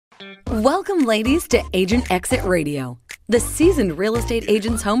Welcome, ladies, to Agent Exit Radio, the seasoned real estate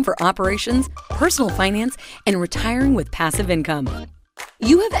agent's home for operations, personal finance, and retiring with passive income.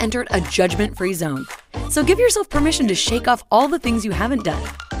 You have entered a judgment-free zone, so give yourself permission to shake off all the things you haven't done,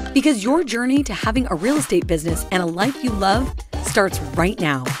 because your journey to having a real estate business and a life you love starts right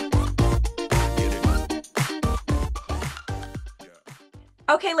now.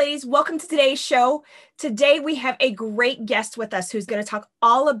 Okay, ladies, welcome to today's show. Today, we have a great guest with us who's going to talk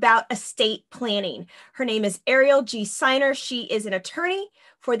all about estate planning. Her name is Ariel G. She is an attorney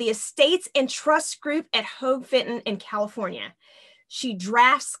for the Estates and Trust Group at Hoge, Fenton in California. She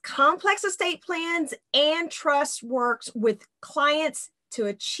drafts complex estate plans and trust works with clients to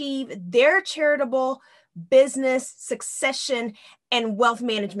achieve their charitable business, succession, and wealth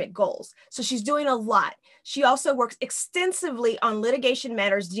management goals. So she's doing a lot. She also works extensively on litigation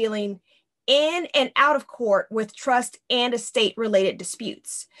matters dealing in and out of court with trust and estate related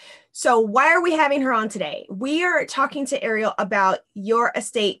disputes. So why are we having her on today? We are talking to Ariel about your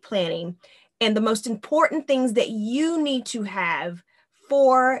estate planning and the most important things that you need to have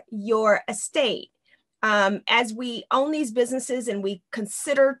for your estate. As we own these businesses and we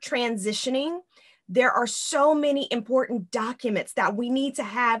consider transitioning, there are so many important documents that we need to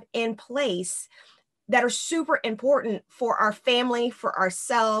have in place that are super important for our family, for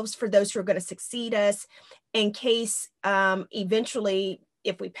ourselves, for those who are going to succeed us in case eventually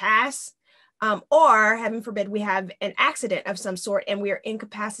if we pass or heaven forbid we have an accident of some sort and we are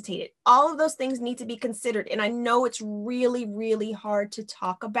incapacitated. All of those things need to be considered. And I know it's really, really hard to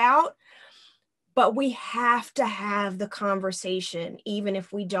talk about, but we have to have the conversation, even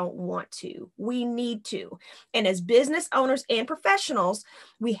if we don't want to. We need to. And as business owners and professionals,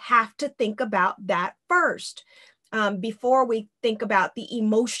 we have to think about that first before we think about the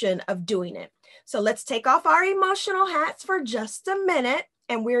emotion of doing it. So let's take off our emotional hats for just a minute,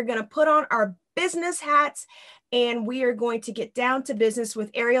 and we're going to put on our business hats, and we are going to get down to business with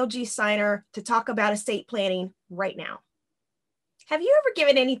Ariel G. to talk about estate planning right now. Have you ever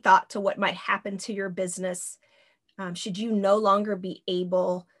given any thought to what might happen to your business should you no longer be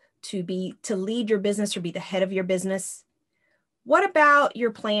able to lead your business or be the head of your business? What about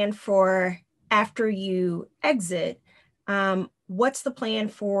your plan for after you exit? What's the plan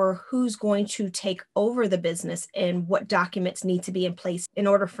for who's going to take over the business and what documents need to be in place in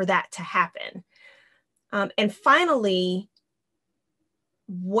order for that to happen? And finally,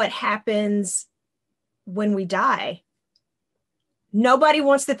 what happens when we die? Nobody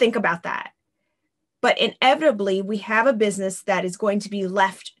wants to think about that. But inevitably, we have a business that is going to be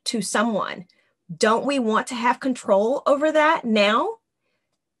left to someone. Don't we want to have control over that now?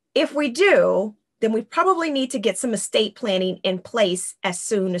 If we do, then we probably need to get some estate planning in place as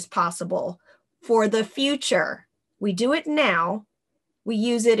soon as possible for the future. We do it now, we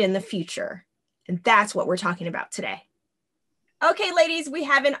use it in the future. And that's what we're talking about today. Okay, ladies, we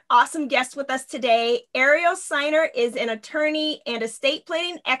have an awesome guest with us today. Ariel is an attorney and estate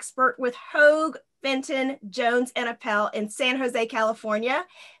planning expert with Hoge, Fenton, Jones, and Appel in San Jose, California.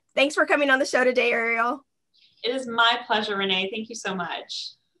 Thanks for coming on the show today, Ariel. It is my pleasure, Renee. Thank you so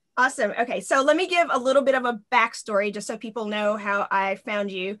much. Awesome. Okay, so let me give a little bit of a backstory just so people know how I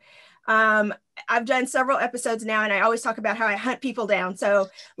found you. I've done several episodes now, and I always talk about how I hunt people down. So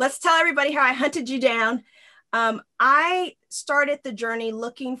let's tell everybody how I hunted you down. I started the journey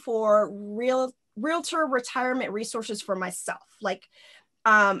looking for realtor retirement resources for myself. Like,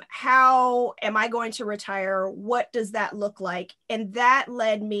 how am I going to retire? What does that look like? And that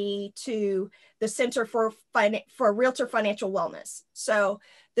led me to the Center for Realtor Financial Wellness. So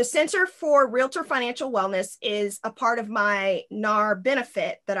the Center for Realtor Financial Wellness is a part of my NAR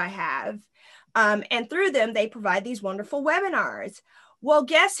benefit that I have. And through them, they provide these wonderful webinars. Well,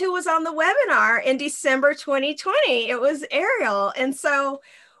 guess who was on the webinar in December 2020? It was Ariel. And so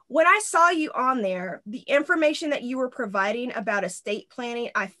when I saw you on there, the information that you were providing about estate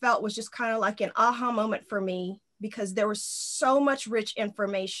planning, I felt was just kind of like an aha moment for me, because there was so much rich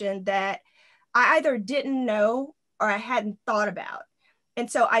information that I either didn't know or I hadn't thought about.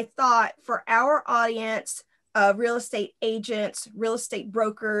 And so I thought for our audience of real estate agents, real estate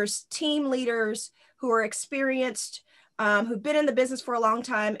brokers, team leaders who are experienced, who've been in the business for a long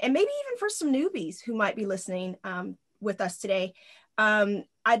time, and maybe even for some newbies who might be listening with us today,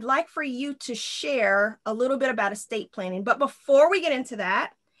 I'd like for you to share a little bit about estate planning. But before we get into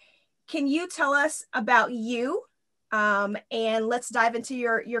that, can you tell us about you? And let's dive into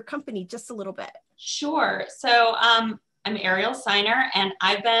your company just a little bit. Sure. So I'm Ariel and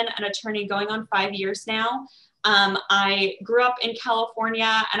I've been an attorney going on 5 years now. I grew up in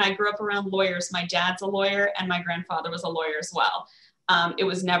California and I grew up around lawyers. My dad's a lawyer and my grandfather was a lawyer as well. It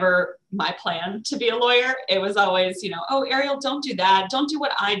was never my plan to be a lawyer. It was always, oh, Ariel, don't do that. Don't do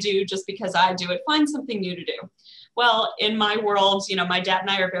what I do just because I do it. Find something new to do. Well, in my world, my dad and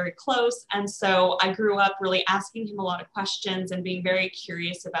I are very close. And so I grew up really asking him a lot of questions and being very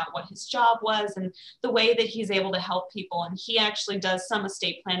curious about what his job was and the way that he's able to help people. And he actually does some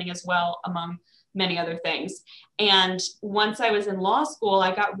estate planning as well, among many other things. And once I was in law school,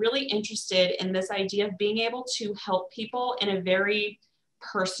 I got really interested in this idea of being able to help people in a very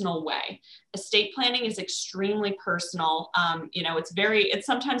personal way. Estate planning is extremely personal. It's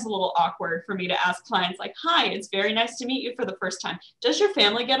sometimes a little awkward for me to ask clients like, hi, it's very nice to meet you for the first time. Does your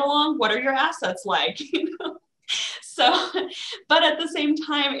family get along? What are your assets like? So, but at the same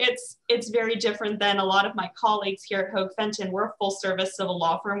time, it's very different than a lot of my colleagues here at Hoge Fenton. We're a full service civil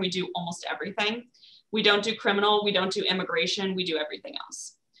law firm. We do almost everything. We don't do criminal, we don't do immigration, we do everything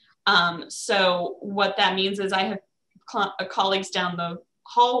else. So what that means is I have colleagues down the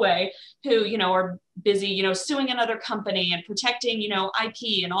hallway who, are busy, suing another company and protecting,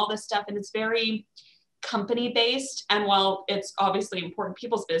 IP and all this stuff. And it's very company based. And while it's obviously important,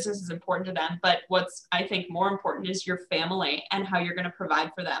 people's business is important to them, but what's I think more important is your family and how you're going to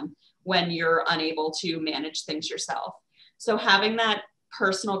provide for them when you're unable to manage things yourself. So having that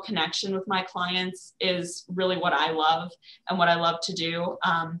personal connection with my clients is really what I love and what I love to do.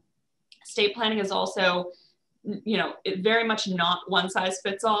 Estate planning is also, it very much not one size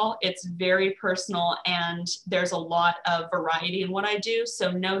fits all. It's very personal and there's a lot of variety in what I do.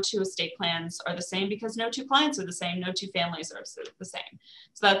 So no two estate plans are the same because no two clients are the same. No two families are the same.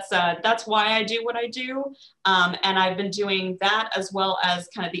 So that's why I do what I do. And I've been doing that as well as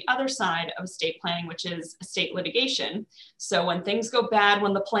kind of the other side of estate planning, which is estate litigation. So when things go bad,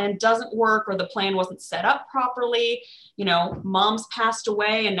 when the plan doesn't work or the plan wasn't set up properly, mom's passed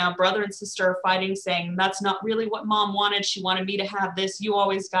away and now brother and sister are fighting saying that's not really what mom wanted. She wanted me to have this. You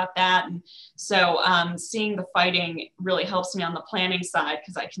always got that. And so seeing the fighting really helps me on the planning side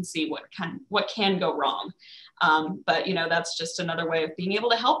because I can see what can go wrong. But that's just another way of being able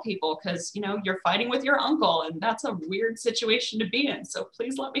to help people because, you're fighting with your uncle and that's a weird situation to be in. So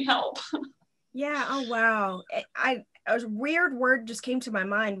please let me help. Yeah. Oh, wow. A weird word just came to my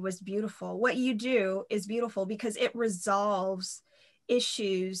mind was beautiful. What you do is beautiful because it resolves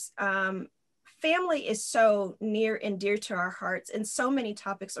issues. Family is so near and dear to our hearts and so many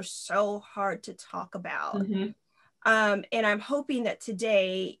topics are so hard to talk about. Mm-hmm. And I'm hoping that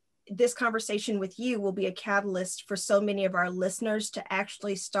today, this conversation with you will be a catalyst for so many of our listeners to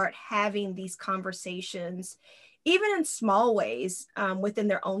actually start having these conversations, even in small ways, within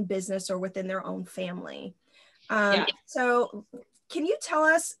their own business or within their own family. So can you tell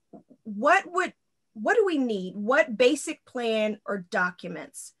us what do we need? What basic plan or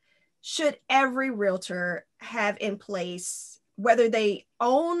documents should every realtor have in place, whether they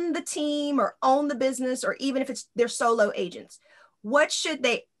own the team or own the business, or even if they're solo agents? What should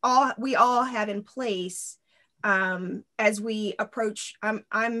we all have in place as we approach,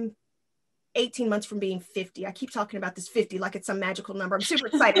 I'm 18 months from being 50. I keep talking about this 50 like it's some magical number. I'm super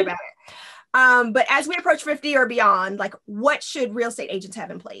excited about it. But as we approach 50 or beyond, like what should real estate agents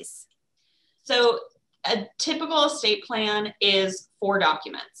have in place? So a typical estate plan is 4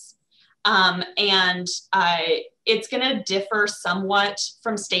 documents. And it's going to differ somewhat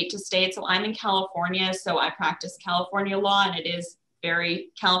from state to state. So I'm in California, so I practice California law and it is very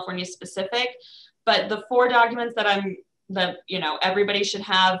California specific, but the 4 documents that everybody should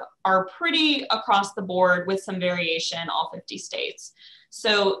have are pretty across the board with some variation, all 50 states.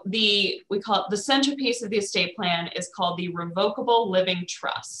 So we call it the centerpiece of the estate plan is called the Revocable Living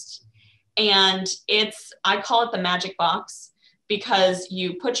Trust. And I call it the magic box because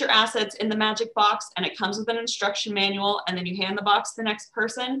you put your assets in the magic box and it comes with an instruction manual and then you hand the box to the next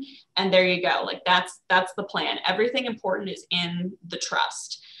person and there you go. Like that's the plan. Everything important is in the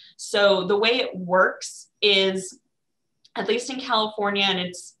trust. So the way it works is, at least in California, and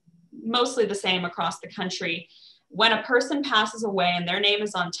it's mostly the same across the country, when a person passes away and their name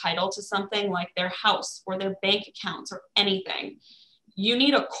is on title to something like their house or their bank accounts or anything, you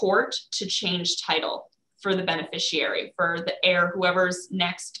need a court to change title for the beneficiary, for the heir, whoever's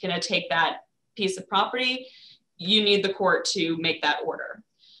next going to take that piece of property, you need the court to make that order.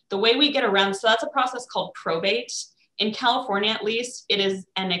 The way we get around, so that's a process called probate. In California, at least, it is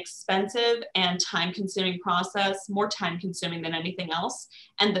an expensive and time-consuming process, more time-consuming than anything else,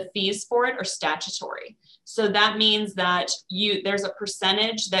 and the fees for it are statutory. So that means that there's a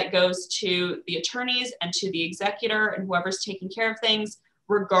percentage that goes to the attorneys and to the executor and whoever's taking care of things,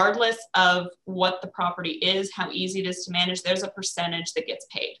 regardless of what the property is, how easy it is to manage, there's a percentage that gets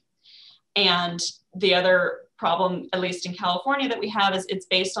paid. And the other problem, at least in California, that we have is it's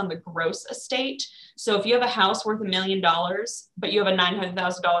based on the gross estate. So if you have a house worth $1 million, but you have a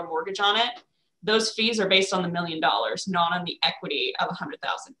 $900,000 mortgage on it, those fees are based on the $1 million, not on the equity of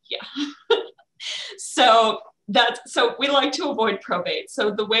 100,000. Yeah. So we like to avoid probate. So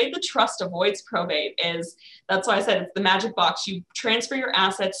the way the trust avoids probate is, that's why I said it's the magic box. You transfer your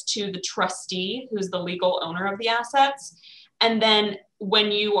assets to the trustee, who's the legal owner of the assets. And then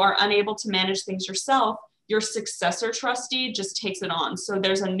when you are unable to manage things yourself, your successor trustee just takes it on. So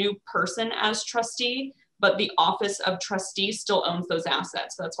there's a new person as trustee, but the office of trustee still owns those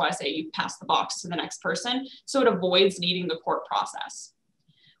assets. So that's why I say you pass the box to the next person. So it avoids needing the court process,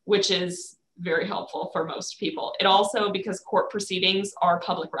 which is very helpful for most people. It also, because court proceedings are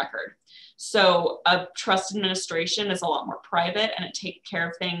public record. So a trust administration is a lot more private, and it takes care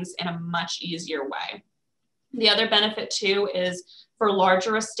of things in a much easier way. The other benefit too is for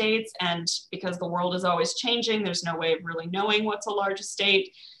larger estates, and because the world is always changing, there's no way of really knowing what's a large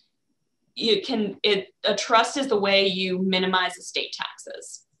estate. A trust is the way you minimize estate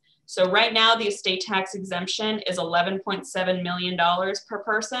taxes. So right now the estate tax exemption is $11.7 million per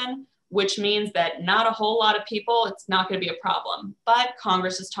person, which means that not a whole lot of people, it's not going to be a problem. But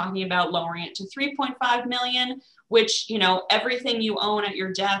Congress is talking about lowering it to 3.5 million, which, you know, everything you own at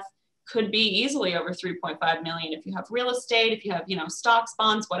your death could be easily over 3.5 million. If you have real estate, if you have, you know, stocks,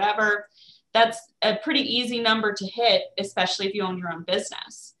 bonds, whatever, that's a pretty easy number to hit, especially if you own your own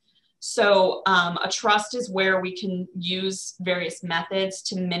business. So a trust is where we can use various methods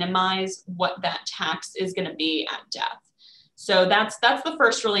to minimize what that tax is going to be at death. So that's the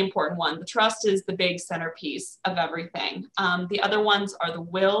first really important one. The trust is the big centerpiece of everything. The other ones are the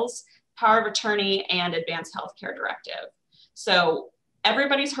wills, power of attorney, and advanced healthcare directive. So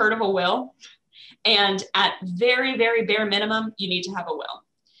everybody's heard of a will, and at very, very bare minimum, you need to have a will.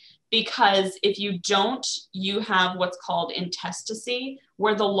 Because if you don't, you have what's called intestacy,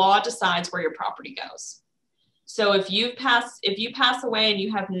 where the law decides where your property goes. So if you pass away and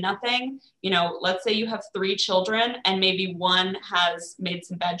you have nothing, you know, let's say you have 3 children and maybe one has made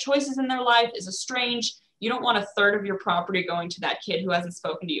some bad choices in their life, is estranged, you don't want 1/3 of your property going to that kid who hasn't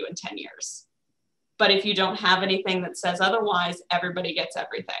spoken to you in 10 years. But if you don't have anything that says otherwise, everybody gets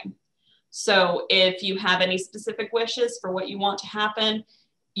everything. So if you have any specific wishes for what you want to happen,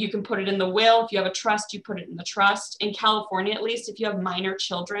 you can put it in the will. If you have a trust, you put it in the trust. In California, at least, if you have minor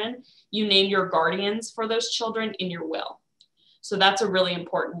children, you name your guardians for those children in your will. So that's a really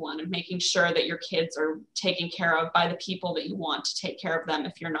important one, of making sure that your kids are taken care of by the people that you want to take care of them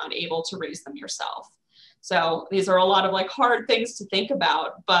if you're not able to raise them yourself. So these are a lot of like hard things to think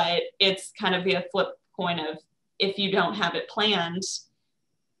about, but it's kind of the flip coin of, if you don't have it planned,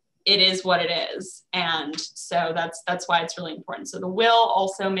 it is what it is. And so that's why it's really important. So the will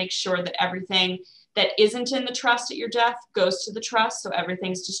also makes sure that everything that isn't in the trust at your death goes to the trust, so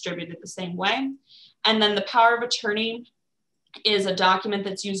everything's distributed the same way. And then the power of attorney is a document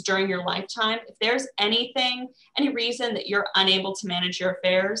that's used during your lifetime. If there's any reason that you're unable to manage your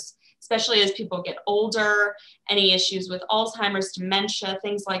affairs, especially as people get older, any issues with Alzheimer's, dementia,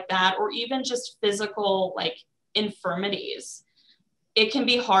 things like that, or even just physical like infirmities, it can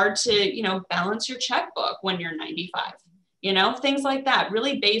be hard to, you know, balance your checkbook when you're 95, you know, things like that,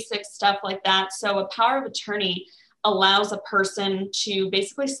 really basic stuff like that. So a power of attorney allows a person to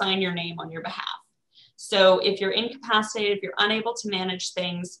basically sign your name on your behalf. So if you're incapacitated, if you're unable to manage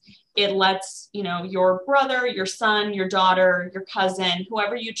things, it lets, you know, your brother, your son, your daughter, your cousin,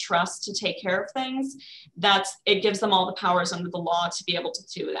 whoever you trust to take care of things, it gives them all the powers under the law to be able to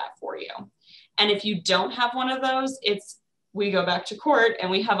do that for you. And if you don't have one of those, we go back to court,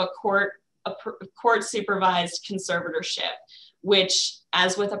 and we have a court supervised conservatorship, which,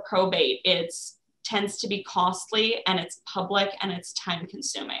 as with a probate, it tends to be costly, and it's public, and it's time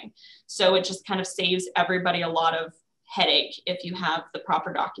consuming. So it just kind of saves everybody a lot of headache if you have the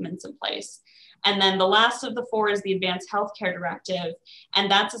proper documents in place. And then the last of the 4 is the advanced healthcare directive.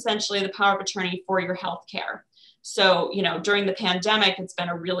 And that's essentially the power of attorney for your healthcare. So, you know, during the pandemic, it's been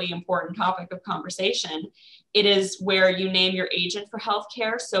a really important topic of conversation. It is where you name your agent for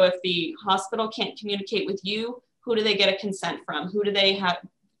healthcare. So if the hospital can't communicate with you, who do they get a consent from? Who do they have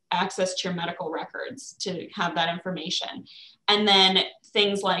access to your medical records to have that information? And then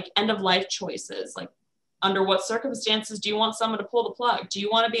things like end of life choices, like under what circumstances do you want someone to pull the plug? Do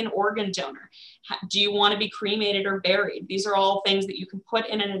you want to be an organ donor? Do you want to be cremated or buried? These are all things that you can put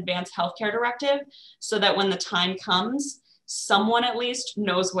in an advanced healthcare directive, so that when the time comes, someone at least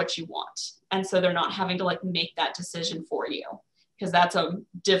knows what you want. And so they're not having to like make that decision for you, because that's a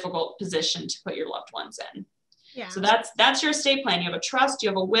difficult position to put your loved ones in. Yeah. So that's your estate plan. You have a trust, you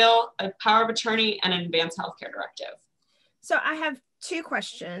have a will, a power of attorney, and an advanced healthcare directive. So I have two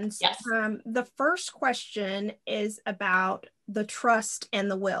questions. Yes. The first question is about the trust and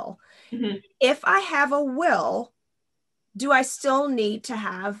the will. Mm-hmm. If I have a will, do I still need to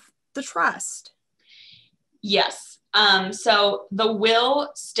have the trust? Yes. So the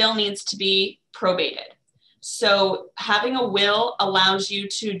will still needs to be probated. So having a will allows you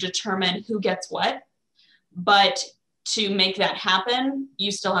to determine who gets what, but to make that happen,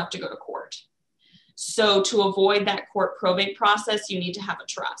 you still have to go to court. So to avoid that court probate process, you need to have a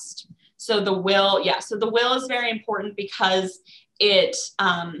trust. So the will, so the will is very important because it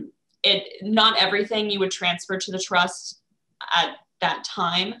not everything you would transfer to the trust at that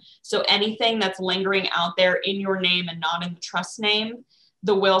time. So anything that's lingering out there in your name and not in the trust name,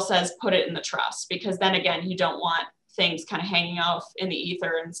 the will says put it in the trust, because then again, you don't want things kind of hanging off in the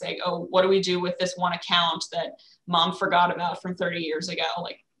ether and saying, oh, what do we do with this one account that mom forgot about from 30 years ago?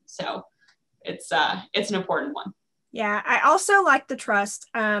 So it's an important one. Yeah, I also like the trust.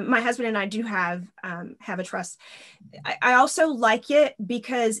 My husband and I do have a trust. I also like it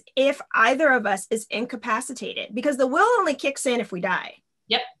because if either of us is incapacitated, because the will only kicks in if we die.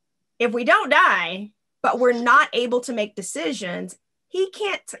 Yep. If we don't die, but we're not able to make decisions, he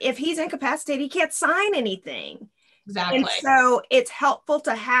can't, if he's incapacitated, he can't sign anything. Exactly. And so it's helpful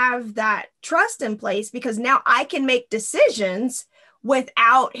to have that trust in place, because now I can make decisions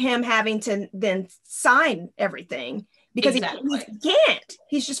without him having to then sign everything, because he can't.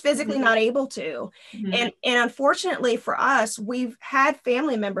 He's just physically not able to. And unfortunately for us, we've had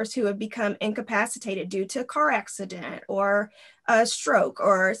family members who have become incapacitated due to a car accident or a stroke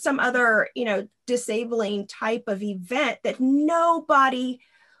or some other, disabling type of event that nobody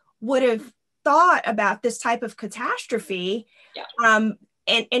would have thought about, this type of catastrophe. And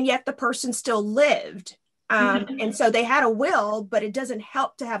yet the person still lived. And so they had a will, but it doesn't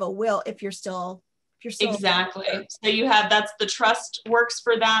help to have a will if you're still exactly. So you have, that's the trust works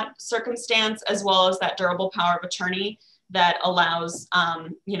for that circumstance, as well as that durable power of attorney that allows,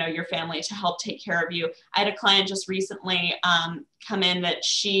 your family to help take care of you. I had a client just recently come in that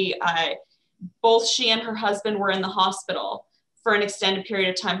both she and her husband were in the hospital for an extended period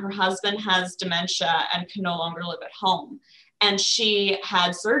of time. Her husband has dementia and can no longer live at home. And she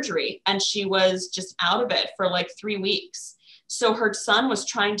had surgery and she was just out of it for like 3 weeks. So her son was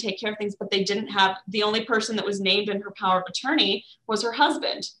trying to take care of things, but they didn't have, the only person that was named in her power of attorney was her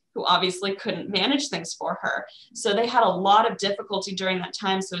husband, who obviously couldn't manage things for her. So they had a lot of difficulty during that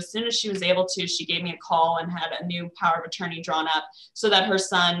time. So as soon as she was able to, she gave me a call and had a new power of attorney drawn up so that her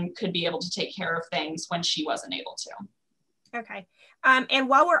son could be able to take care of things when she wasn't able to. Okay. And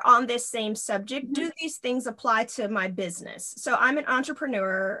while we're on this same subject, do these things apply to my business? So I'm an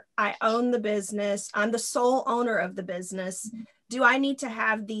entrepreneur. I own the business. I'm the sole owner of the business. Do I need to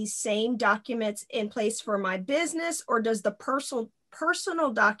have these same documents in place for my business, or does the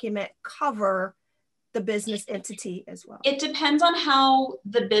personal document cover the business entity as well? It depends on how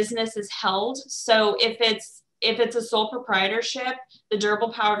the business is held. So if it's a sole proprietorship, the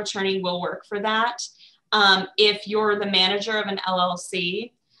durable power of attorney will work for that. If you're the manager of an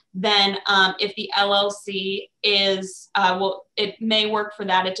LLC, then if the LLC is, it may work for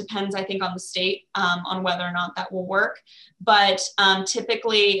that. It depends, I think, on the state on whether or not that will work. But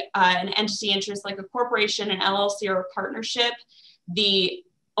typically, an entity interest like a corporation, an LLC, or a partnership, the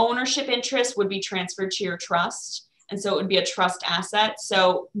ownership interest would be transferred to your trust. And so it would be a trust asset.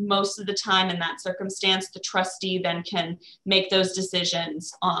 So most of the time in that circumstance, the trustee then can make those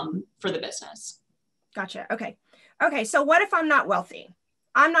decisions for the business. Gotcha. Okay. So what if I'm not wealthy?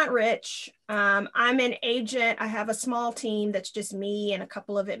 I'm not rich. I'm an agent. I have a small team that's just me and a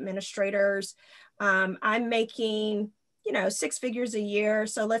couple of administrators. I'm making, 6 figures a year.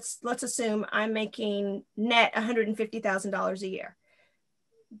 So let's assume I'm making net $150,000 a year.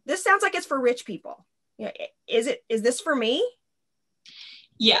 This sounds like it's for rich people. Is this for me?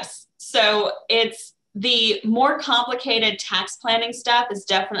 Yes. So it's the more complicated tax planning stuff is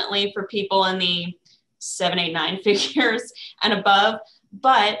definitely for people in the 7, 8, 9 figures and above.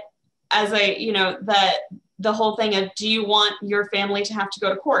 But as the whole thing of, do you want your family to have to go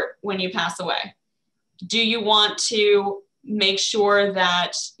to court when you pass away? Do you want to make sure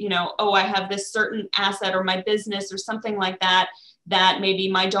that, I have this certain asset or my business or something like that maybe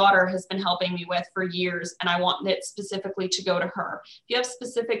my daughter has been helping me with for years and I want it specifically to go to her. If you have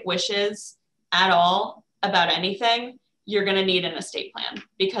specific wishes at all about anything, you're going to need an estate plan,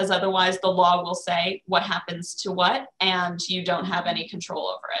 because otherwise the law will say what happens to what, and you don't have any control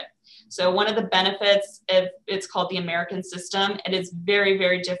over it. So one of the benefits, it's called the American system. It is very,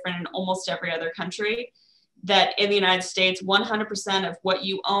 very different in almost every other country. that in the United States, 100% of what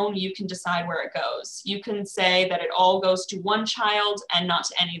you own, you can decide where it goes. You can say that it all goes to one child and not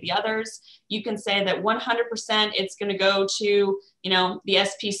to any of the others. You can say that 100% it's going to go to, the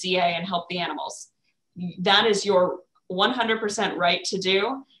SPCA and help the animals. That is your 100% right to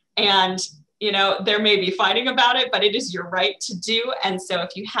do. And, there may be fighting about it, but it is your right to do. And so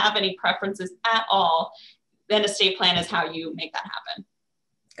if you have any preferences at all, then estate plan is how you make that happen.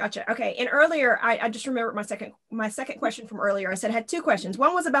 Gotcha. Okay. And earlier, I just remembered my second question from earlier. I said I had two questions.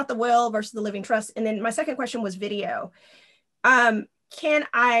 One was about the will versus the living trust. And then my second question was video. Can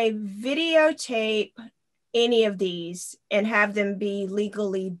I videotape any of these and have them be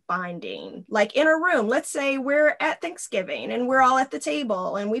legally binding? Like in a room, let's say we're at Thanksgiving and we're all at the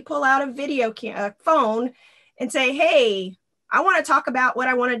table and we pull out a video phone and say, hey, I want to talk about what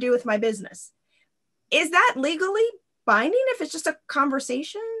I want to do with my business. Is that legally binding if it's just a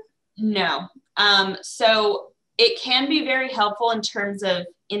conversation? No. So it can be very helpful in terms of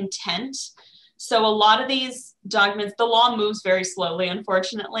intent. So a lot of these documents, the law moves very slowly,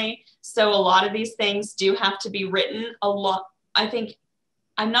 unfortunately. So a lot of these things do have to be written a lot.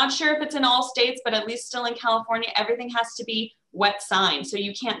 I'm not sure if it's in all states, but at least still in California, everything has to be wet signed. So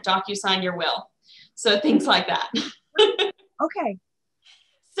you can't DocuSign your will. So things like that. Okay.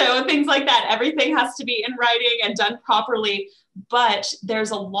 So things like that, everything has to be in writing and done properly, but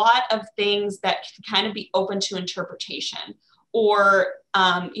there's a lot of things that can kind of be open to interpretation. Or,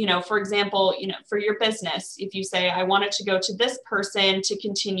 for example, for your business, if you say, I want it to go to this person to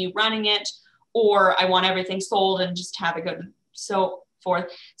continue running it, or I want everything sold and just have it go to so forth.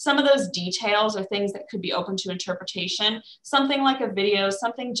 Some of those details are things that could be open to interpretation. Something like a video,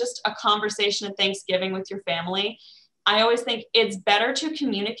 something just a conversation at Thanksgiving with your family. I always think it's better to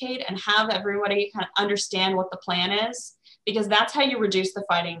communicate and have everybody kind of understand what the plan is, because that's how you reduce the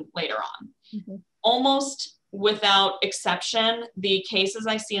fighting later on. Mm-hmm. Almost without exception, the cases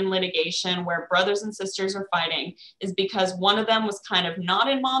I see in litigation where brothers and sisters are fighting is because one of them was kind of not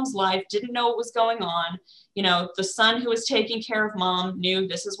in mom's life, didn't know what was going on. The son who was taking care of mom knew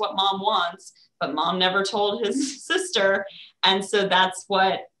this is what mom wants, but mom never told his sister. And so that's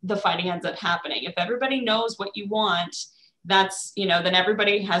what the fighting ends up happening. If everybody knows what you want, that's, then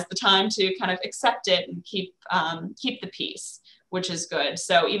everybody has the time to kind of accept it and keep the peace, which is good.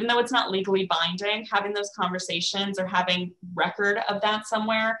 So even though it's not legally binding, having those conversations or having record of that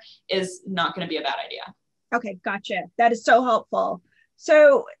somewhere is not going to be a bad idea. Okay, gotcha. That is so helpful.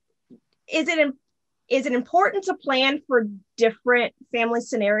 So is it important to plan for different family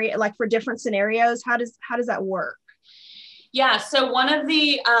scenario, like for different scenarios? How does that work? Yeah. So one of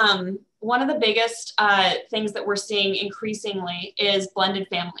the biggest things that we're seeing increasingly is blended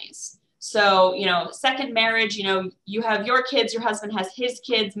families. So, second marriage, you have your kids, your husband has his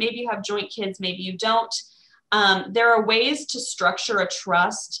kids, maybe you have joint kids, maybe you don't. There are ways to structure a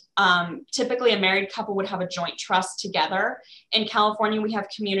trust. Typically a married couple would have a joint trust together. In California, we have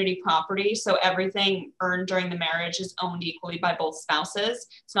community property. So everything earned during the marriage is owned equally by both spouses.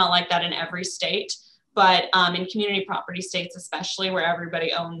 It's not like that in every state. But in community property states, especially where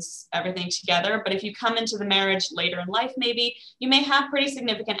everybody owns everything together. But if you come into the marriage later in life, maybe you may have pretty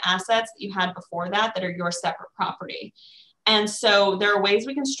significant assets that you had before that are your separate property. And so there are ways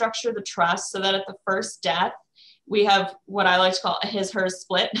we can structure the trust so that at the first death, we have what I like to call a his-hers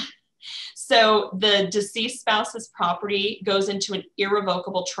split. So the deceased spouse's property goes into an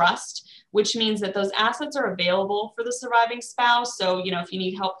irrevocable trust, which means that those assets are available for the surviving spouse. So, if you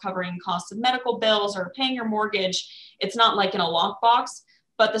need help covering costs of medical bills or paying your mortgage, it's not like in a lockbox,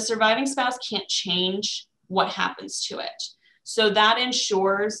 but the surviving spouse can't change what happens to it. So that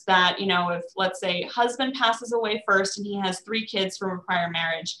ensures that, if let's say husband passes away first and he has 3 kids from a prior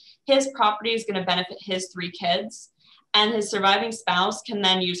marriage, his property is going to benefit his 3 kids. And his surviving spouse can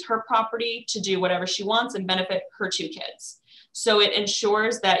then use her property to do whatever she wants and benefit her 2 kids. So it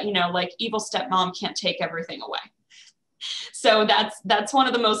ensures that, like evil stepmom can't take everything away. So that's one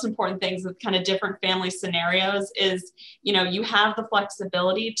of the most important things with kind of different family scenarios is, you have the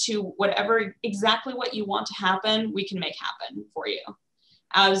flexibility to exactly what you want to happen, we can make happen for you.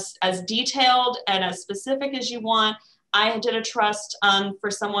 As detailed and as specific as you want. I did a trust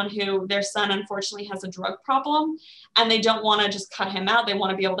for someone who their son unfortunately has a drug problem and they don't want to just cut him out. They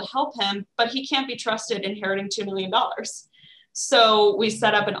want to be able to help him, but he can't be trusted inheriting $2 million. So we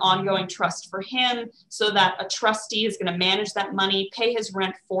set up an ongoing trust for him so that a trustee is going to manage that money, pay his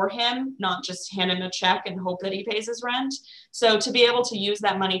rent for him, not just hand him a check and hope that he pays his rent. So to be able to use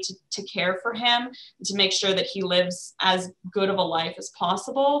that money to care for him, and to make sure that he lives as good of a life as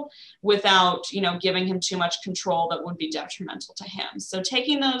possible without, giving him too much control that would be detrimental to him. So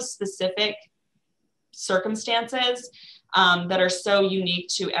taking those specific circumstances that are so unique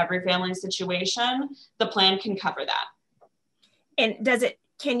to every family situation, the plan can cover that. And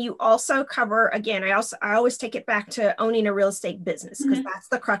can you also cover, again, I always take it back to owning a real estate business, because that's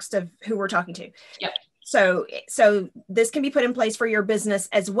the crux of who we're talking to. Yep. So this can be put in place for your business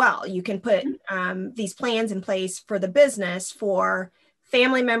as well. You can put these plans in place for the business, for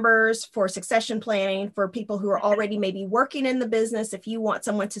family members, for succession planning, for people who are already maybe working in the business. If you want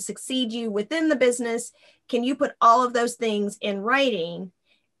someone to succeed you within the business, can you put all of those things in writing?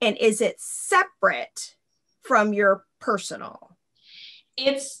 And is it separate from your personal?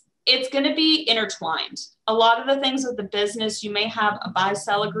 It's going to be intertwined. A lot of the things with the business, you may have a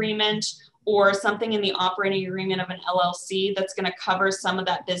buy-sell agreement or something in the operating agreement of an LLC that's going to cover some of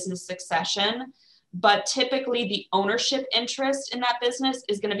that business succession. But typically the ownership interest in that business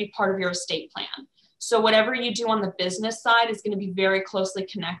is going to be part of your estate plan. So whatever you do on the business side is going to be very closely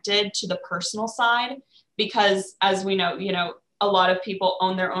connected to the personal side, because as we know, a lot of people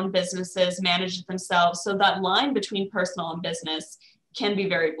own their own businesses, manage it themselves. So that line between personal and business can be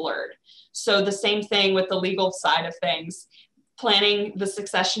very blurred. So the same thing with the legal side of things. Planning the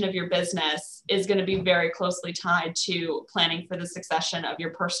succession of your business is going to be very closely tied to planning for the succession of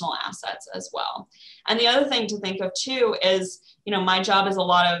your personal assets as well. And the other thing to think of too is, my job is a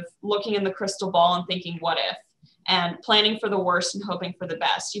lot of looking in the crystal ball and thinking, what if? And planning for the worst and hoping for the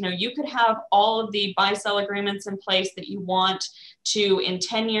best. You could have all of the buy-sell agreements in place that you want to, in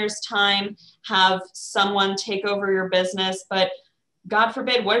 10 years' time, have someone take over your business. But God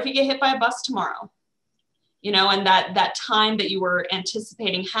forbid, what if you get hit by a bus tomorrow? And that time that you were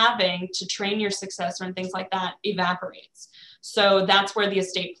anticipating having to train your successor and things like that evaporates. So that's where the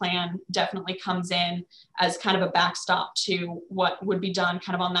estate plan definitely comes in as kind of a backstop to what would be done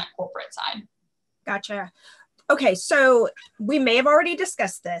kind of on that corporate side. Gotcha. Okay. So we may have already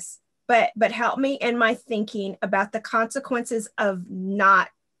discussed this, but help me in my thinking about the consequences of not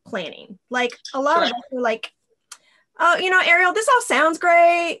planning. Like a lot of us are like, oh, Ariel, this all sounds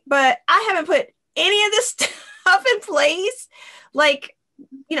great, but I haven't put any of this stuff in place. Like,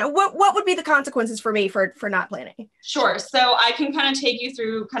 what would be the consequences for me for not planning? Sure. So I can kind of take you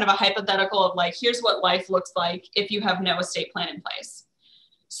through kind of a hypothetical of like, here's what life looks like if you have no estate plan in place.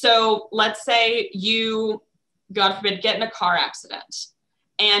 So let's say you, God forbid, get in a car accident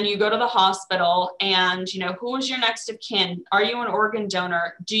and you go to the hospital and, who is your next of kin? Are you an organ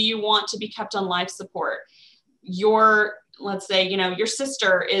donor? Do you want to be kept on life support? Let's say, your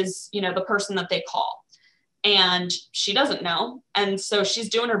sister is, the person that they call and she doesn't know. And so she's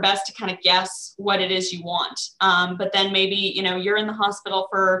doing her best to kind of guess what it is you want. But then maybe, you're in the hospital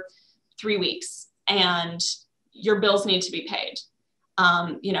for 3 weeks and your bills need to be paid.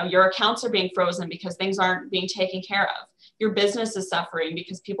 Your accounts are being frozen because things aren't being taken care of. Your business is suffering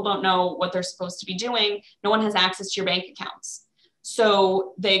because people don't know what they're supposed to be doing. No one has access to your bank accounts.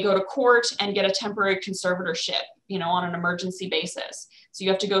 So they go to court and get a temporary conservatorship, on an emergency basis. So you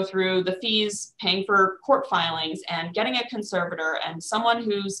have to go through the fees, paying for court filings and getting a conservator and someone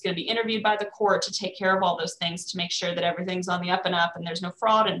who's going to be interviewed by the court to take care of all those things to make sure that everything's on the up and up and there's no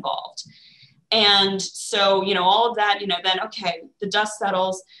fraud involved. And so, all of that, then, okay, the dust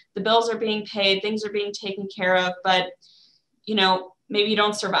settles, the bills are being paid, things are being taken care of, but, maybe you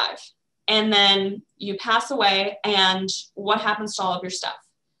don't survive. And then you pass away and what happens to all of your stuff?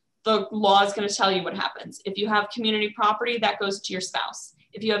 The law is going to tell you what happens. If you have community property, that goes to your spouse.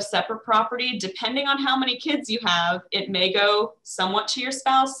 If you have separate property, depending on how many kids you have, it may go somewhat to your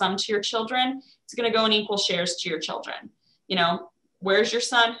spouse, some to your children. It's going to go in equal shares to your children. Where's your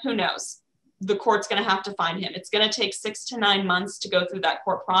son? Who knows? The court's going to have to find him. It's going to take 6 to 9 months to go through that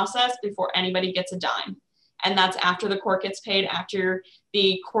court process before anybody gets a dime. And that's after the court gets paid, after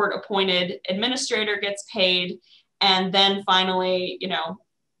the court appointed administrator gets paid. And then finally,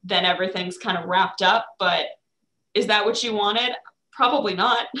 then everything's kind of wrapped up. But is that what you wanted? Probably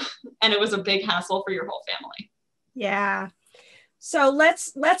not. And it was a big hassle for your whole family. Yeah. So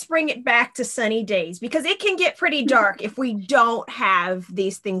let's bring it back to sunny days, because it can get pretty dark if we don't have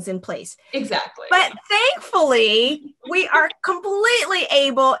these things in place. Exactly. But thankfully, we are completely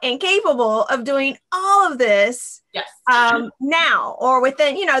able and capable of doing all of this now or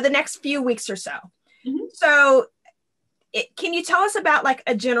within, the next few weeks or so. Mm-hmm. So can you tell us about like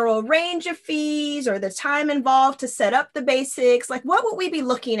a general range of fees or the time involved to set up the basics? Like what would we be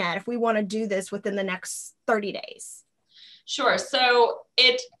looking at if we want to do this within the next 30 days? Sure. So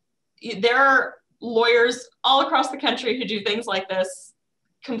there are lawyers all across the country who do things like this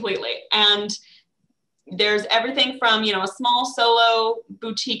completely. And, there's everything from, a small solo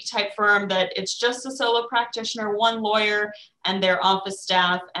boutique type firm that it's just a solo practitioner, one lawyer and their office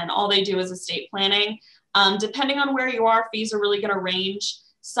staff, and all they do is estate planning. Depending on where you are, fees are really going to range.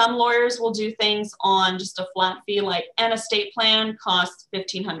 Some lawyers will do things on just a flat fee, like an estate plan costs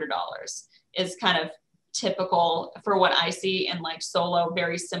 $1,500 is kind of typical for what I see in like solo,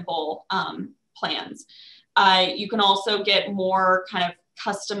 very simple plans. You can also get more kind of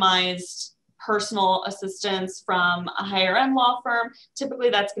customized personal assistance from a higher end law firm. Typically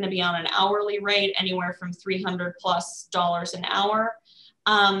that's going to be on an hourly rate, anywhere from $300+ an hour.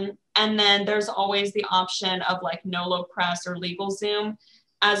 And then there's always the option of like Nolo Press or LegalZoom.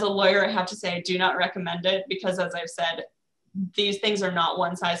 As a lawyer, I have to say I do not recommend it because, as I've said, these things are not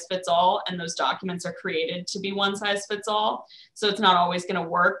one size fits all, and those documents are created to be one size fits all. So it's not always going to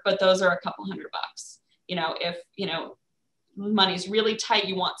work, but those are a couple $100. If, money's really tight,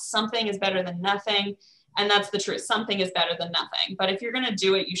 you want something is better than nothing. And that's the truth. Something is better than nothing. But if you're going to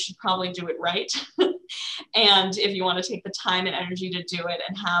do it, you should probably do it right. And if you want to take the time and energy to do it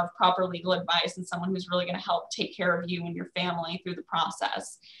and have proper legal advice and someone who's really going to help take care of you and your family through the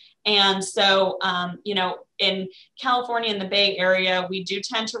process. And so, in California, in the Bay Area, we do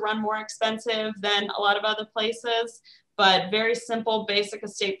tend to run more expensive than a lot of other places, but very simple, basic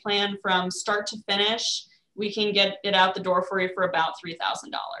estate plan from start to finish. We can get it out the door for you for about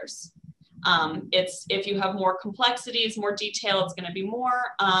 $3,000. If you have more complexities, more detail, it's going to be more.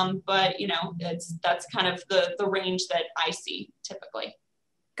 But that's kind of the range that I see typically.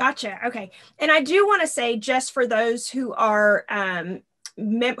 Gotcha. Okay. And I do want to say, just for those who are,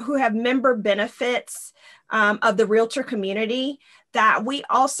 who have member benefits of the Realtor community, that we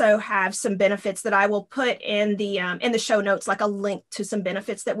also have some benefits that I will put in the show notes, like a link to some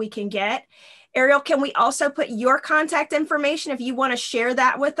benefits that we can get. Ariel, can we also put your contact information if you want to share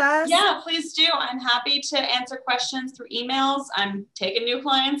that with us? Yeah, please do. I'm happy to answer questions through emails. I'm taking new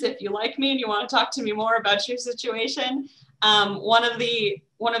clients. If you like me and you want to talk to me more about your situation. One of the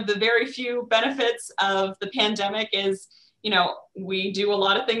very few benefits of the pandemic is, we do a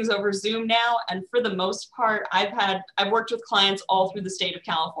lot of things over Zoom now. And for the most part, I've worked with clients all through the state of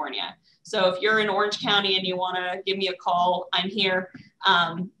California. So if you're in Orange County and you want to give me a call, I'm here.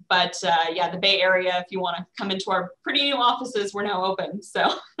 But the Bay Area, if you want to come into our pretty new offices, we're now open.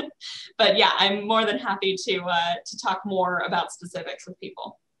 So, but yeah, I'm more than happy to talk more about specifics with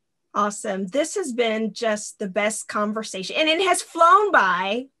people. Awesome. This has been just the best conversation, and it has flown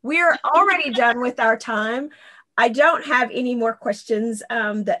by. We're already done with our time. I don't have any more questions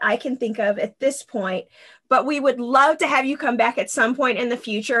that I can think of at this point, but we would love to have you come back at some point in the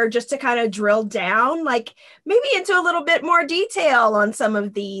future just to kind of drill down, like maybe into a little bit more detail on some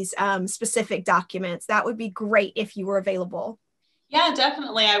of these specific documents. That would be great if you were available. Yeah,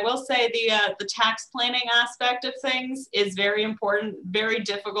 definitely. I will say the tax planning aspect of things is very important, very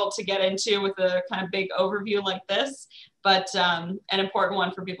difficult to get into with a kind of big overview like this, but an important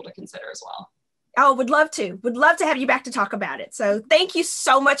one for people to consider as well. Oh, would love to have you back to talk about it. So thank you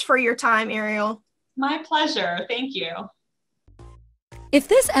so much for your time, Ariel. My pleasure. Thank you. If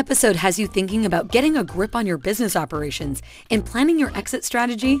this episode has you thinking about getting a grip on your business operations and planning your exit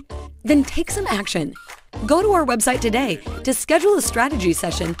strategy, then take some action. Go to our website today to schedule a strategy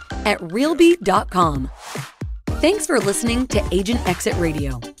session at realbeat.com. Thanks for listening to Agent Exit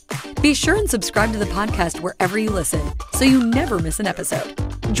Radio. Be sure and subscribe to the podcast wherever you listen so you never miss an episode.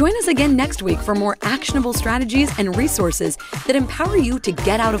 Join us again next week for more actionable strategies and resources that empower you to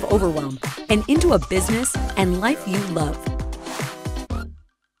get out of overwhelm and into a business and life you love.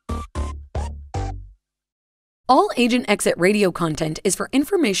 All Agent Exit Radio content is for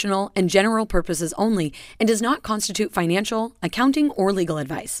informational and general purposes only and does not constitute financial, accounting, or legal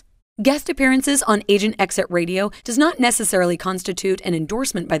advice. Guest appearances on Agent Exit Radio does not necessarily constitute an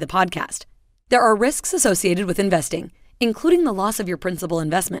endorsement by the podcast. There are risks associated with investing, including the loss of your principal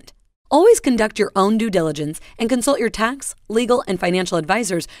investment. Always conduct your own due diligence and consult your tax, legal, and financial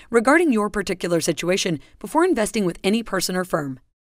advisors regarding your particular situation before investing with any person or firm.